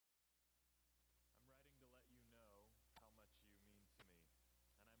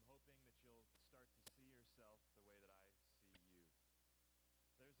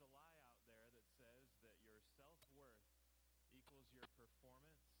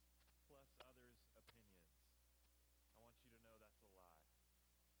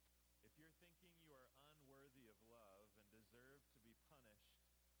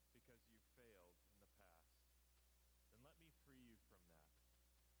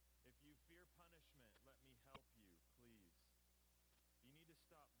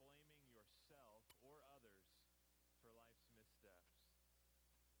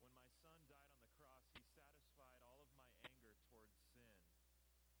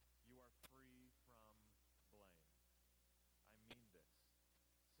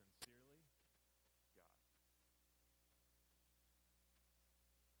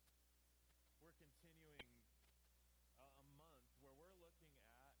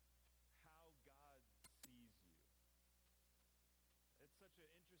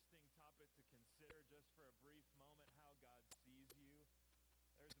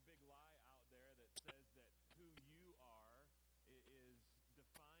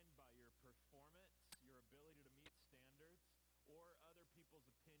or other people's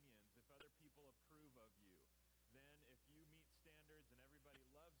opinions, if other people approve of you, then if you meet standards and everybody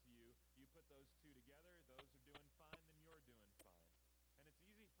loves you, you put those two together, those are doing fine, then you're doing fine. And it's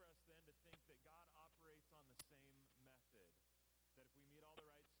easy for us then to think that God operates on the same method, that if we meet all the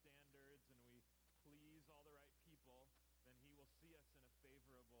right standards and we please all the right people, then he will see us in a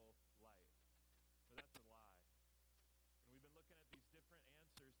favorable light. But that's a lie. And we've been looking at these different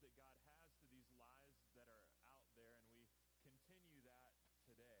answers that God has to these lies that are out there, and we continue that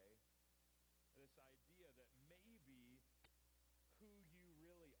today. This idea that maybe who you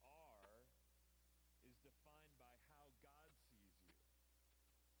really are is defined by how God sees you.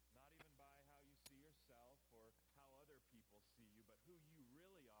 Not even by how you see yourself or how other people see you, but who you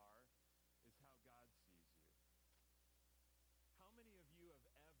really are is how God sees you. How many of you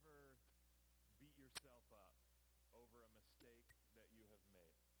have ever beat yourself up over a mistake that you have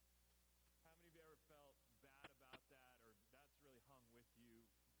made? How many of you ever felt bad about that, or that's really hung with you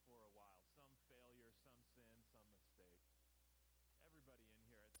for a while? Some failure, some sin, some mistake. Everybody in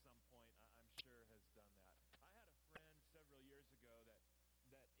here at some point, I'm sure, has done that. I had a friend several years ago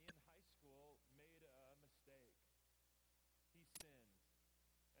that in high school made a mistake. He sinned,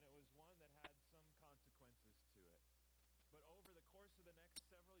 and it was one that had some consequences to it. But over the course of the next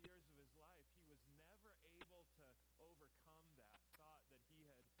several years of his life, he was never able to overcome that thought that he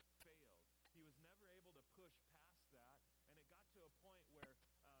had failed. He was never able to push past that, and it got to a point where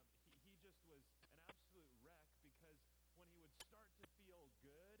he just was an absolute wreck, because when he would start to feel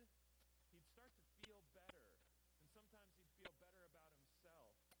good, he'd start to feel better. And sometimes he'd feel better about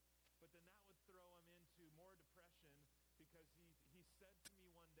himself. But then that would throw him into more depression, because he said to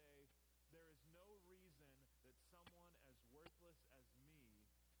me one day, there is no reason that someone as worthless as me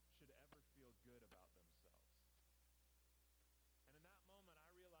should ever feel good about themselves. And in that moment, I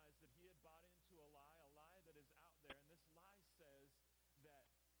realized that he had bought into a lie that is out there. And this lie says that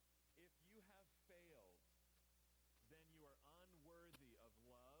if you have failed, then you are unworthy of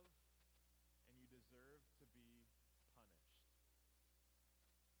love and you deserve to be punished.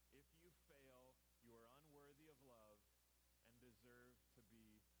 If you fail, you are unworthy of love and deserve to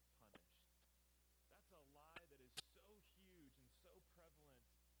be punished. That's a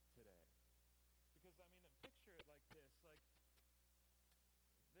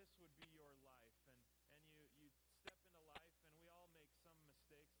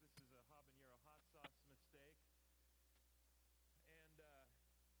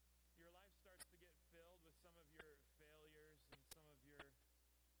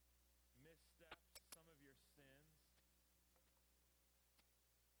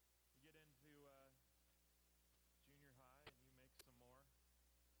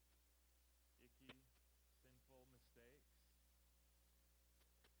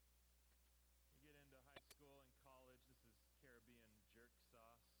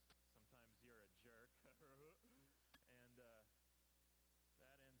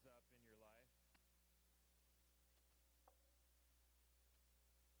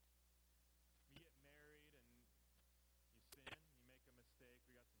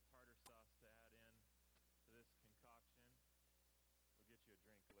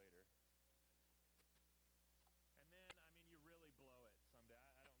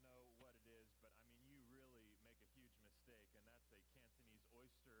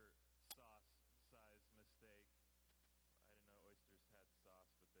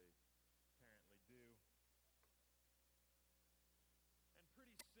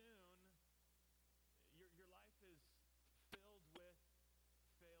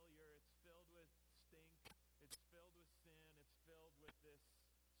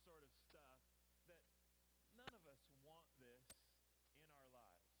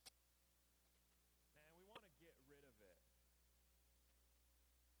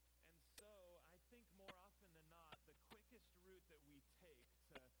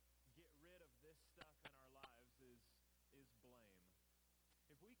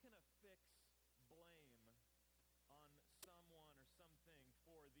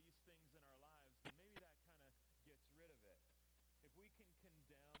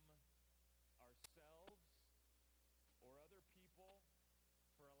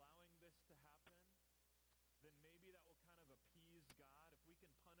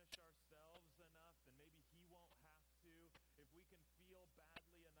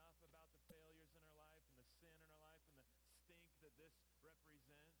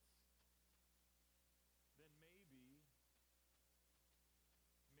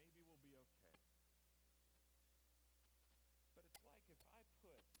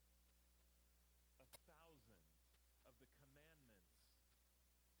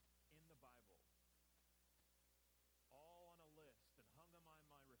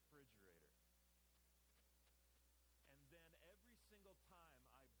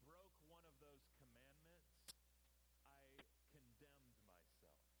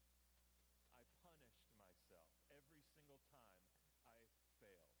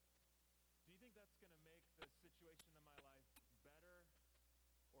think that's going to make the situation in my life better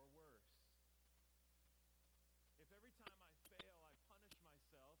or worse. If every time I fail, I punish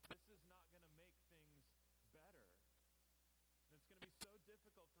myself, this is not going to make things better. And it's going to be so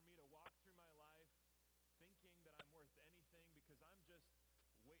difficult for me to walk through my life thinking that I'm worth anything because I'm just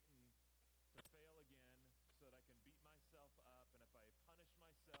waiting to fail again so that I can beat myself up. And if I punish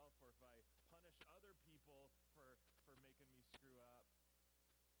myself or if I punish other people for making me screw up,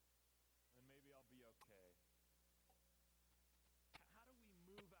 then maybe I'll be okay. How do we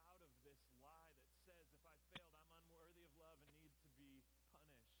move out of this lie that says if I failed, I'm unworthy of love and need to be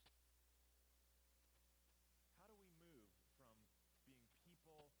punished? How do we move from being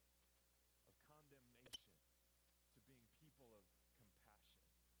people of condemnation to being people of compassion?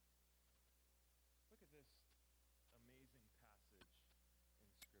 Look at this amazing passage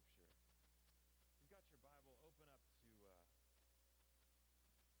in Scripture. If you've got your Bible, open up to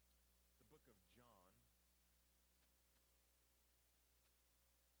the book of John.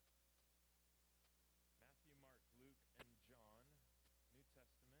 Matthew, Mark, Luke, and John, New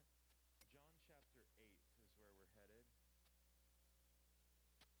Testament. John chapter 8 is where we're headed.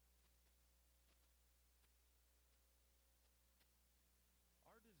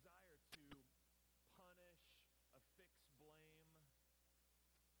 Our desire to punish, affix blame,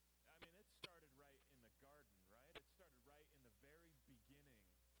 I mean, it started right in the garden, right? It started right in the very beginning.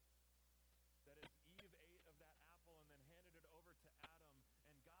 That as Eve ate of that apple and then handed it over to Adam,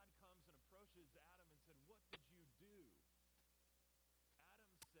 and God comes and approaches Adam and said, "What did you do?"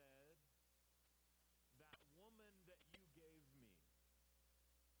 Adam said, "That woman that you gave me,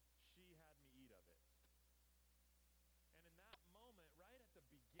 she had me eat of it." And in that moment, right at the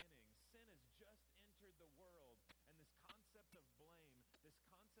beginning, sin has just entered the world, and this concept of blame, this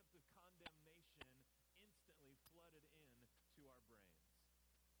concept of condemnation instantly flooded in to our brains.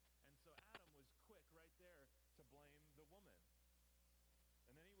 And so Adam was quick right there to blame the woman.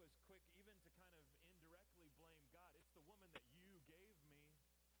 And then he was quick even to kind of indirectly blame God. It's the woman that you gave me.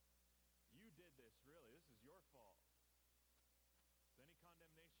 You did this, really. This is your fault. So any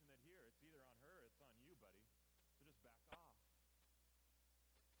condemnation that here, it's either on her or it's on you, buddy. So just back off.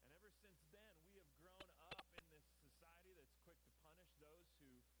 And ever since then, we have grown up in this society that's quick to punish those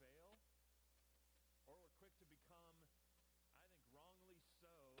who fail. Or we're quick to become, I think wrongly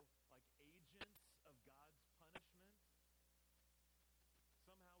so, like agents of God's punishment.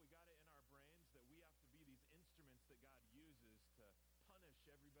 Somehow we got it in our brains that we have to be these instruments that God uses to punish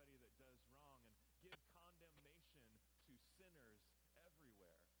everybody that does wrong and give condemnation to sinners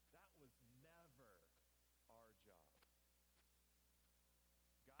everywhere. That was never our job.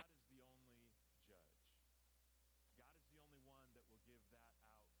 God is the only judge. God is the only one that will give that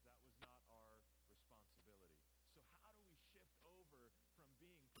out. That was not our responsibility. So how do we shift over from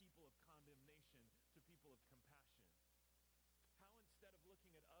being people of condemnation to people of compassion? How instead of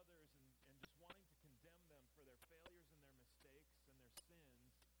looking at others and just wanting to condemn them for their failures and their mistakes and their sins,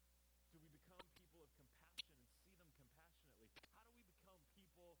 do we become people of compassion and see them compassionately? How do we become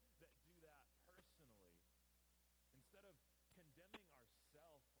people that do that personally? Instead of condemning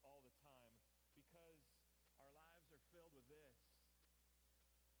ourselves all the time because our lives are filled with this,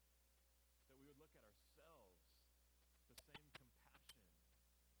 that we would look at ourselves with the same compassion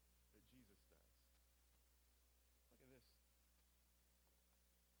that Jesus does. Look at this.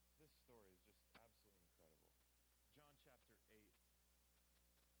 This story is just absolutely incredible. John chapter 8.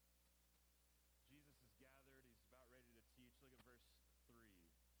 Jesus is gathered. He's about ready to teach. Look at verse 3.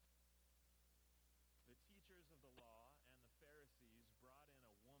 The teachers of the law and the Pharisees brought in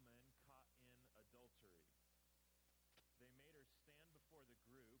a woman caught in adultery. They made her stand before the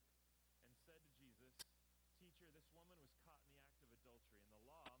group and said to Jesus, "Teacher, this woman was caught in the act of adultery. In the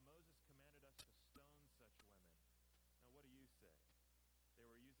law, Moses commanded us to stone such women. Now what do you say?" They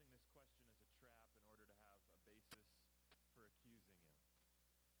were using this question as a trap in order to have a basis for accusing him.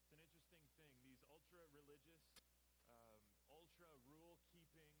 It's an interesting thing. These ultra-religious,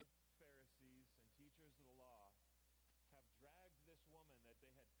 ultra-rule-keeping Pharisees and teachers of the law have dragged this woman that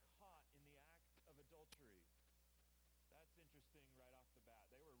they had caught in the act of adultery. That's interesting right off the bat.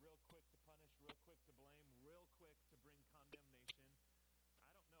 They were real quick to punish, real quick to blame, real quick to bring condemnation.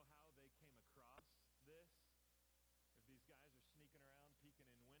 I don't know how they came across this. If these guys are sneaking around, peeking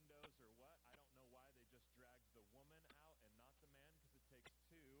in windows or what, I don't know why they just dragged the woman out and not the man, because it takes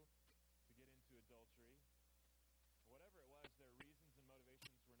two to get into adultery. Whatever it was, their reasons and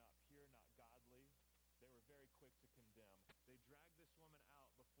motivations were not pure, not godly. They were very quick to condemn. They dragged this woman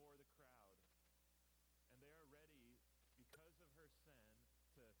out before the crowd, and they are ready, because of her sin,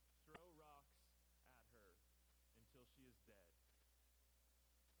 to throw rocks at her until she is dead.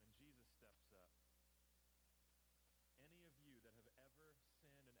 And Jesus steps up.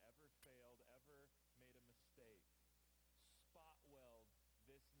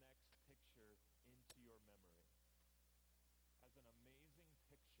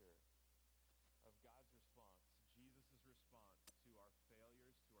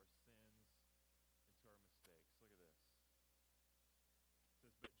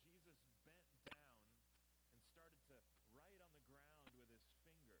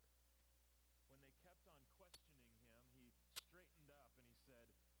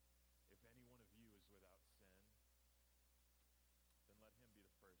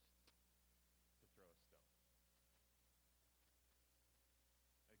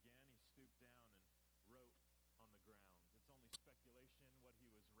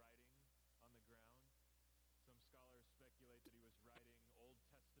 speculate that he was writing Old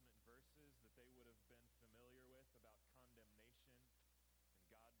Testament verses that they would have been familiar with about condemnation and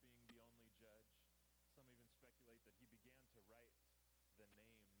God being the only judge. Some even speculate that he began to write the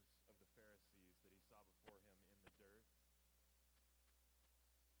names of the Pharisees that he saw before him in the dirt.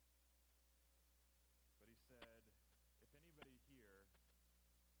 But he said, if anybody here is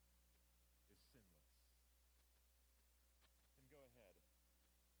sinless, then go ahead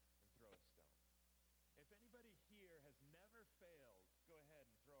and throw a stone. If anybody here has never failed, go ahead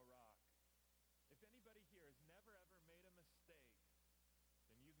and throw a rock. If anybody here has never ever made a mistake,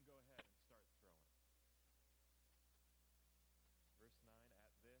 then you can go ahead and start throwing. Verse 9,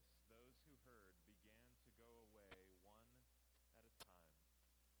 at this, those who heard began to go away one at a time,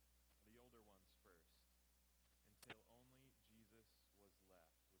 the older ones first, until only Jesus was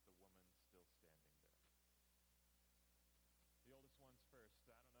left with the woman still standing there. The oldest ones first.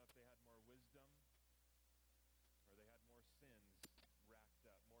 I don't know if they had more wisdom or they had more sins racked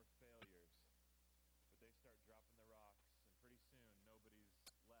up, more failures. But they start dropping the rocks, and pretty soon nobody's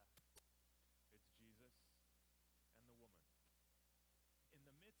left. It's Jesus and the woman. In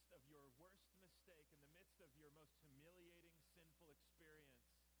the midst of your worst mistake, in the midst of your most humiliating, sinful experience,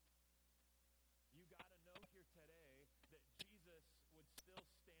 you got to know here today that Jesus would still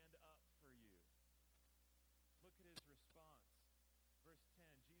stand up for you. Look at his response. Verse 10,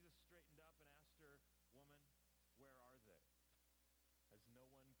 Jesus straightened up and asked her, woman, where are they? Has no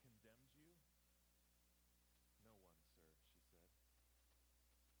one condemned you? No one, sir, she said.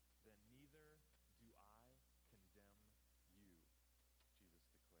 Then neither do I condemn you, Jesus declared.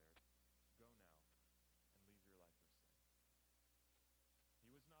 Go now and leave your life of sin. He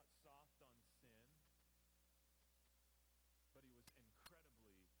was not soft on sin, but he was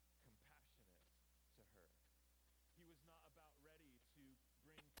incredibly compassionate to her. He was not about ready to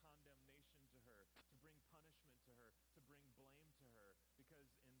bring condemnation to her, to bring punishment to her, to bring blame to her, because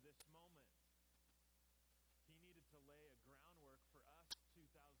in this moment, he needed to lay a groundwork for us 2,000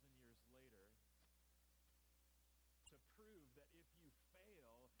 years later to prove that if you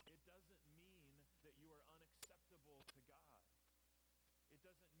fail, it doesn't mean that you are unacceptable to God. It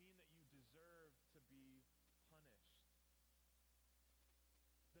doesn't mean that you deserve to be punished.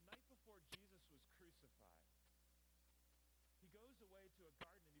 The night before Jesus was crucified, he goes away to a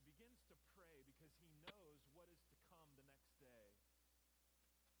garden and he begins to pray because he knows what is to come the next day.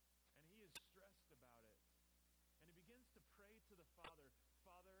 And he is stressed about it. And he begins to pray to the Father,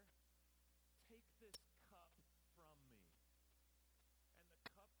 Father, take this cup from me. And the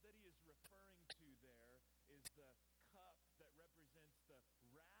cup that he is referring to there is the cup that represents the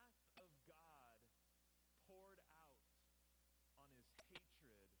wrath of God poured out on his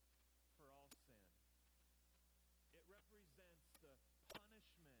hatred for all sin. It represents the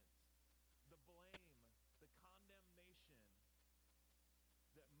punishment, the blame, the condemnation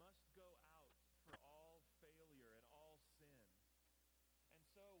that must go out for all failure and all sin. And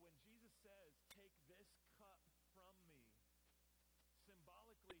so when Jesus says, take this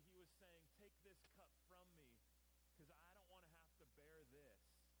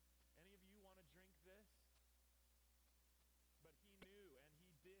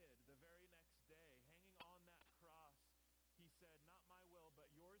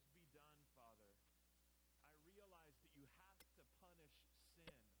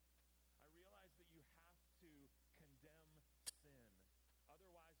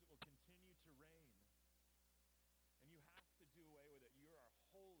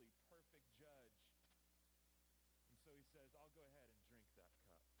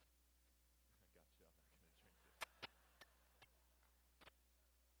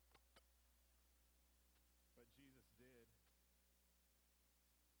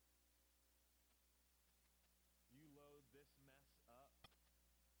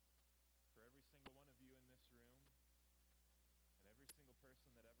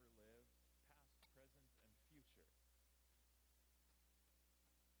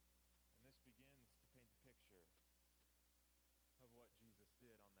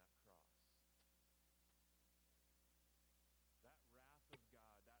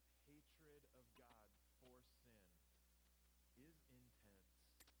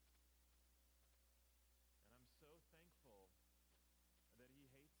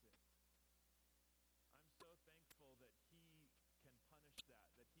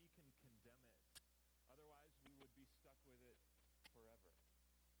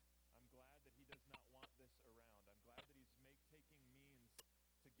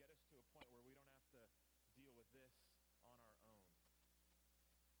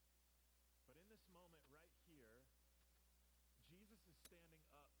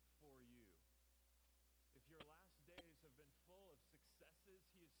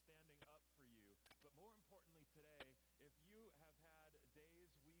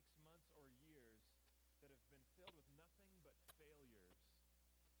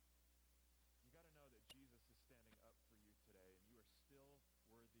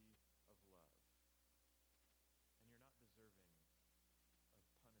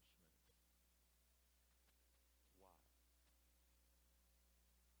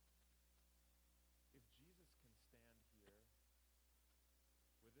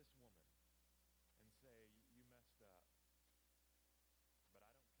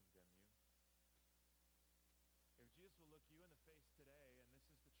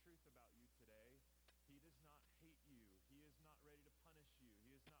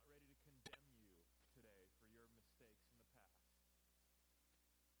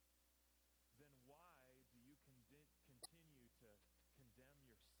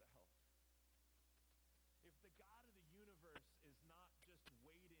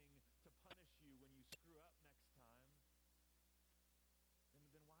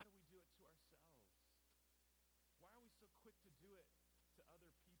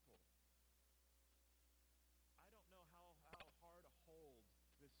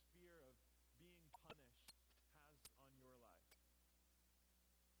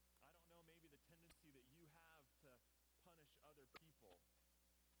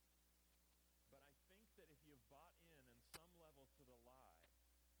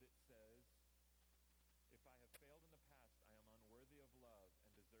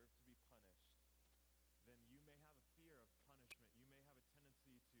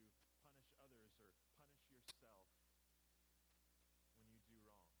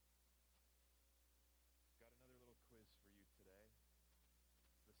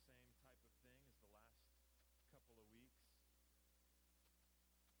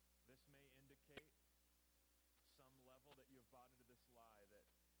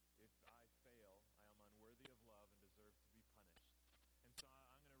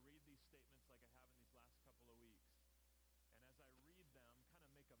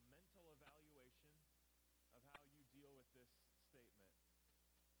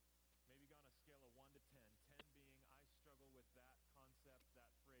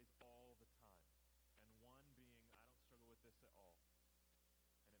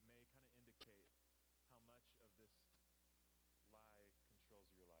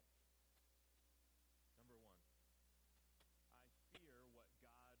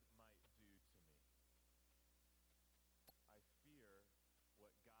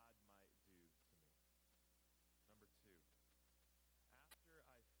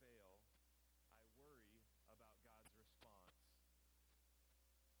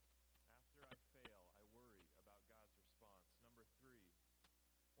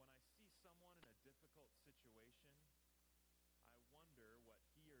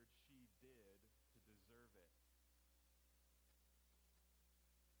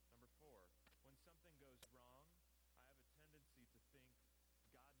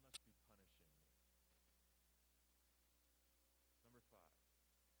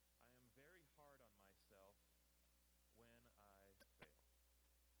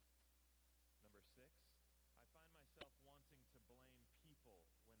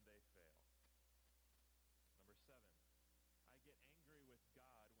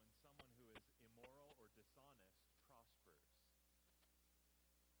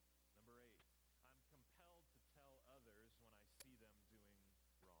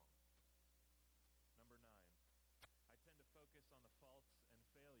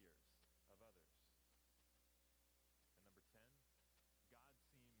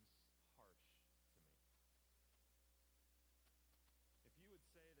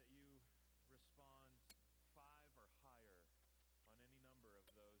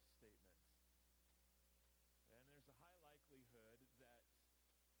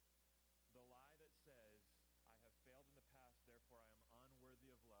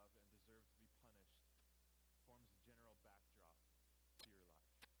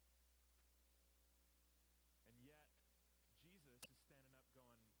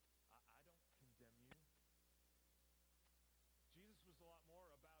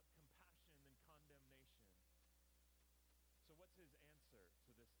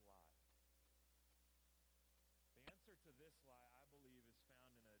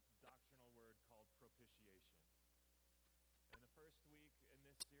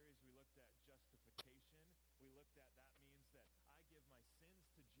at justification. We looked at that means that I give my sins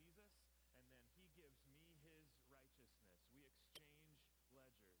to Jesus, and then he gives me his righteousness. We exchange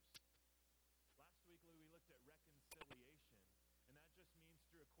ledgers. Last week we looked at reconciliation, and that just means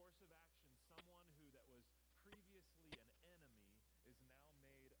through a course of action, someone who that was previously an enemy is now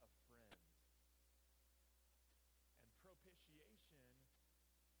made a friend. And propitiation,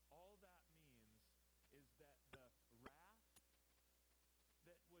 all that means is that the wrath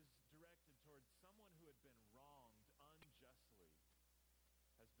that was directed towards someone who had been wronged unjustly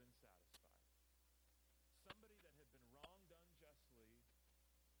has been satisfied. Somebody that had been wronged unjustly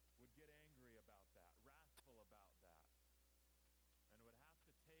would get angry about that, wrathful about that, and would have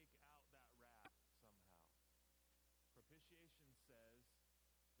to take out that wrath somehow. Propitiation says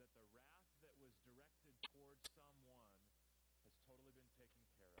that the wrath that was directed towards someone has totally been taken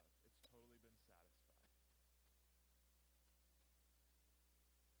care of. It's totally been satisfied.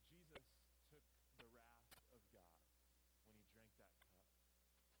 Jesus took the wrath of God when he drank that cup.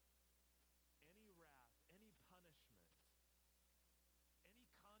 Any wrath, any punishment, any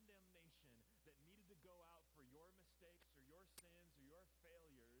condemnation that needed to go out for your mistakes or your sins or your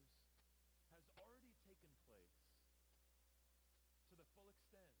failures has already taken place to the full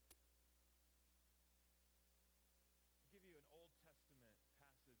extent. I'll give you an Old Testament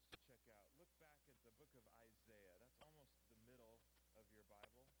passage to check out. Look back at the book of Isaiah. That's almost the middle of your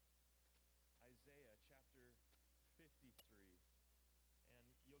Bible. Isaiah chapter 53. And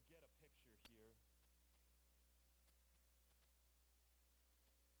you'll get a picture here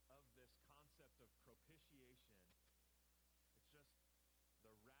of this concept of propitiation. It's just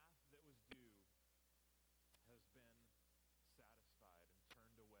the wrath that was due has been satisfied and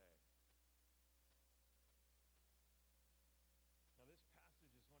turned away. Now this passage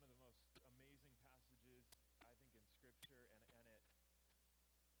is one of the most amazing passages, I think, in Scripture, and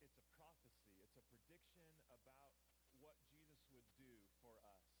it's a prophecy. It's a prediction about what Jesus would do for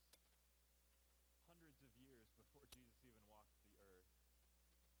us hundreds of years before Jesus even walked the earth.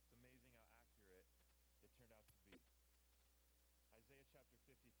 It's amazing how accurate it turned out to be. Isaiah chapter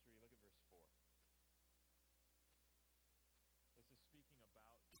 53, look at verse 4. This is speaking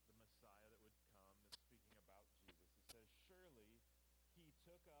about the Messiah that would come. This is speaking about Jesus. It says, "Surely he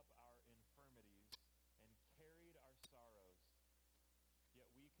took up our infirmities and carried our sorrows. Yet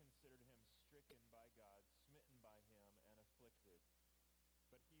we considered him stricken by God, smitten by him, and afflicted.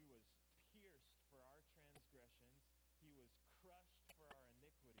 But he was pierced for our transgressions. He was crushed for our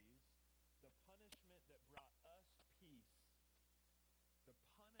iniquities. The punishment that brought us peace, the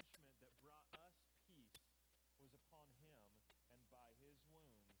punishment that brought us peace was upon him, and by his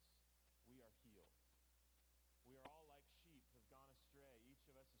wounds we are healed. We are all like sheep, have gone astray. Each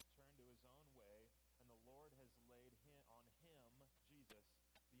of us has turned to his own way, and the Lord has laid on him, Jesus,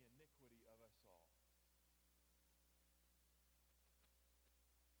 the iniquity of us all."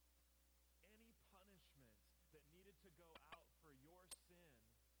 Any punishment that needed to go out for your sin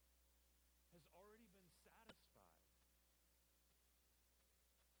has already been satisfied.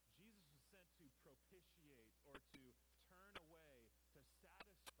 Jesus was sent to propitiate, or to turn away, to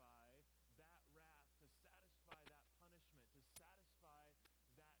satisfy that wrath, to satisfy that punishment, to satisfy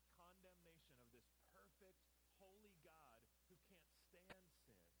that condemnation of this perfect, holy God who can't stand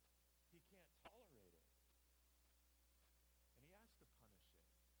sin. He can't tolerate it. And he has to punish it.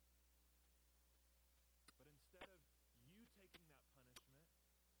 But instead of you taking that punishment,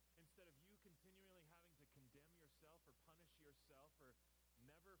 instead of you continually having to condemn yourself or punish yourself or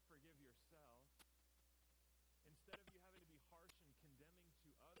never forgive yourself, instead of you having to be harsh and condemning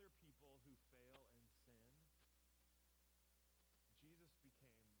to other people who fail and sin, Jesus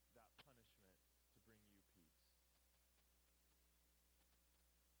became that punishment to bring you peace.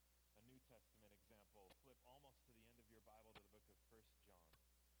 A New Testament example. Flip almost to the end of your Bible to the book of 1 John.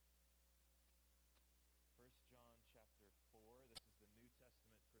 1 John chapter 4. This is the New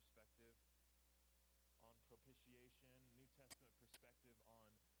Testament perspective on propitiation, New Testament perspective on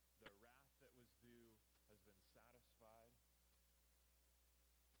the wrath that was due has been satisfied.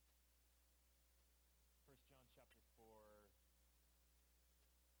 1 John chapter 4,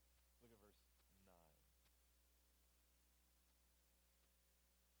 look at verse 9.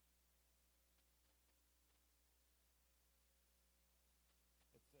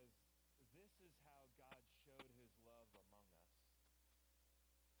 It says, "This is how God showed his love among us.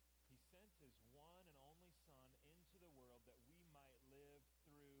 He sent his one and only Son into the world that we might live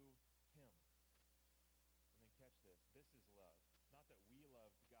through him." And then catch this. This is love. Not that we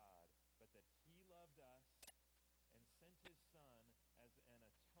loved God, but that he loved us and sent his Son as an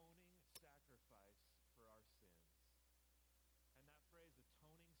atoning sacrifice for our sins. And that phrase,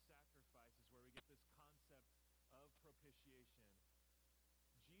 atoning sacrifice, propitiation.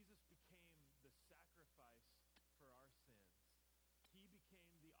 Jesus became the sacrifice for our sins. He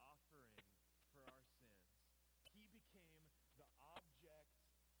became the offering for our sins. He became the object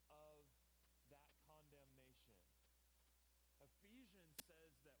of that condemnation. Ephesians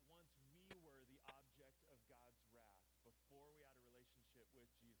says that once we were the object of God's wrath before we had a relationship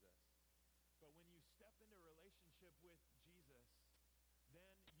with Jesus. But when you step into a relationship with Jesus,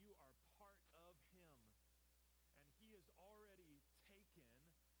 then you are part of him. And he has already taken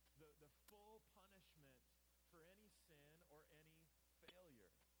the full punishment for any sin or any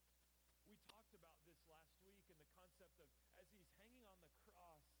failure. We talked about this last week in the concept of as he's hanging on the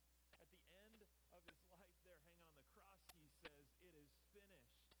cross, at the end of his life there hanging on the cross, he says, "It is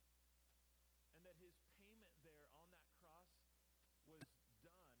finished." And that his payment there on that cross was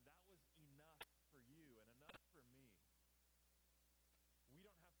done. That was enough for you and enough for me. We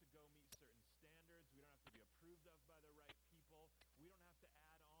don't have to go meet certain standards. We don't have to be approved of by the right people. We don't have to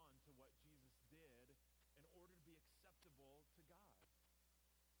add on to what Jesus did in order to be acceptable to God.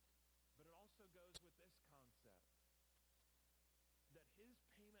 But it also goes with this concept that his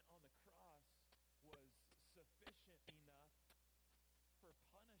payment on the cross was sufficient enough for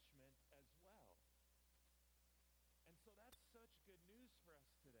punishment as well. And so that's such good news for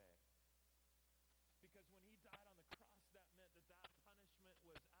us today. Because when he died on the cross, that meant that punishment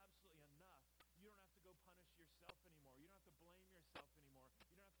was absolutely enough. You don't have to go punish yourself anymore. You don't have to blame yourself anymore.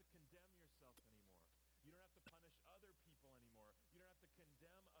 You don't have to condemn yourself anymore. You don't have to punish other people anymore. You don't have to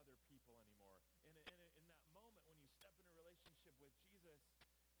condemn other people anymore. In that moment, when you step in a relationship with Jesus,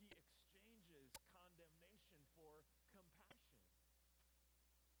 he exchanges condemnation for compassion.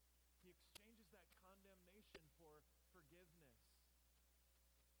 He exchanges that condemnation for forgiveness.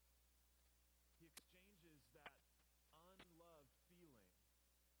 He exchanges that unloved feeling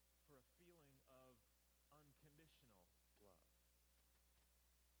for a feeling of unconditional love.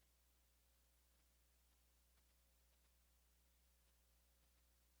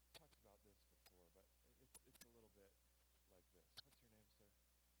 Talked about this before, but it's a little bit like this.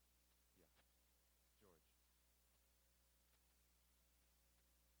 What's your name, sir? Yeah, George.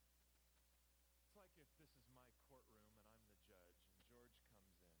 It's like if this is my courtroom and I'm the judge, and George comes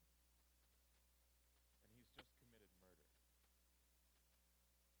in, and he's just committed murder.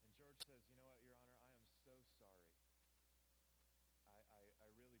 And George says, "You know what, Your Honor, I am so sorry. I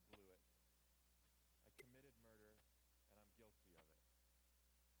really blew it. I committed murder, and I'm guilty of it.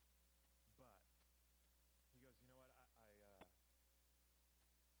 But," he goes, "you know what,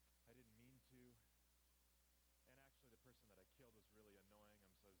 I didn't mean to. And actually the person that I killed was really annoying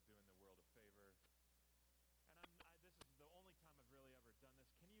him, so I was doing the world a favor. And this is the only time I've really ever done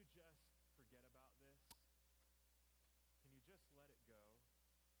this. Can you just forget about this? Can you just let it go?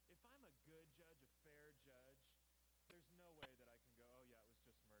 If I'm a good judge, a fair judge, there's no way that I can go, oh yeah, it was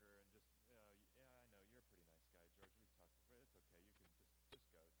just murder and just, yeah, I know, you're a pretty nice guy, George. We've talked before. It's okay. You can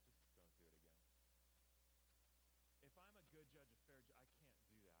just go. Just don't do it again." If I'm a good judge, a fair judge, I can't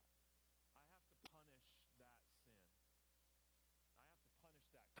do that. I have to punish that sin. I have to punish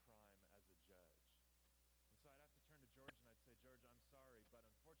that crime as a judge. And so I'd have to turn to George and I'd say, "George, I'm sorry, but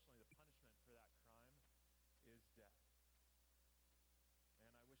unfortunately the punishment for that crime is death.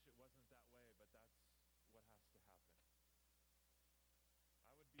 And I wish it wasn't that way, but that's what has to happen."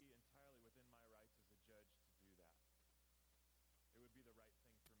 I would be entirely within my rights as a judge to do that. It would be the right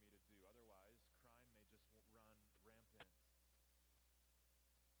thing for me to do. Otherwise, crime may just run rampant.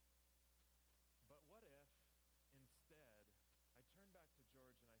 But what if, instead, I turn back to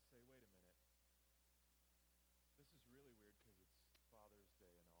George and I say, "Wait a minute. This is really weird because it's Father's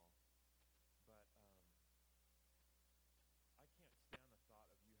Day and all. But I can't stand the thought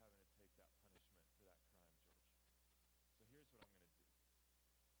of you having to take that punishment for that crime, George.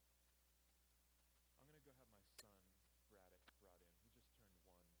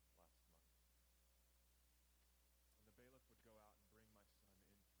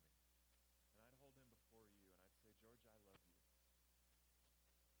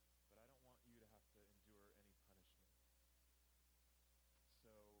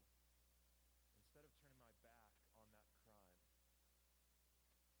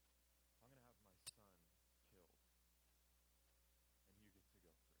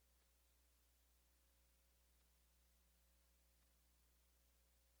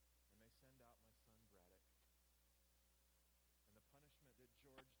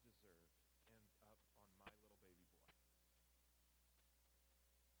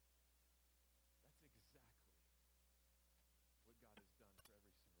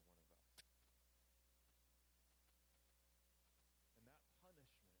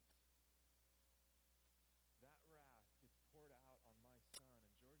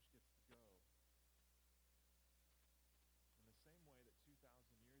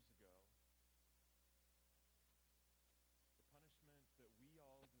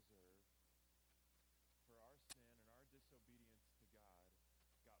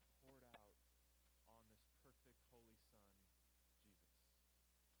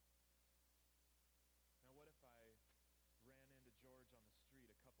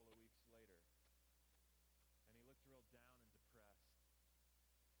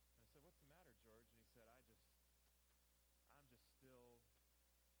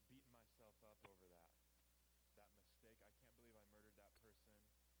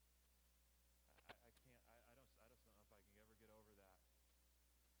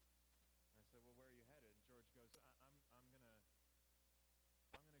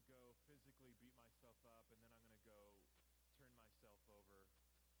 probably beat myself up, and then I'm going to go turn myself over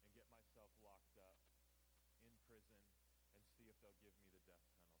and get myself locked up in prison and see if they'll give me the death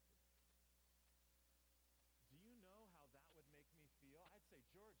penalty. Do you know how that would make me feel? I'd say,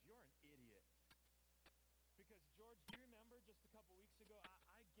 George, you're an idiot. Because, George, do you remember just a couple weeks ago,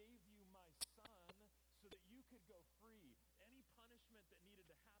 I gave you my son so that you could go free. Any punishment that needed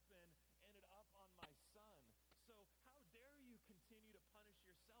to happen ended up on my son. So how dare you continue to punish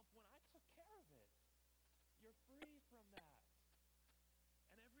yourself when I took care of it? You're free from that.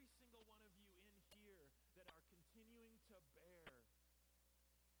 And every single one of you in here that are continuing to bear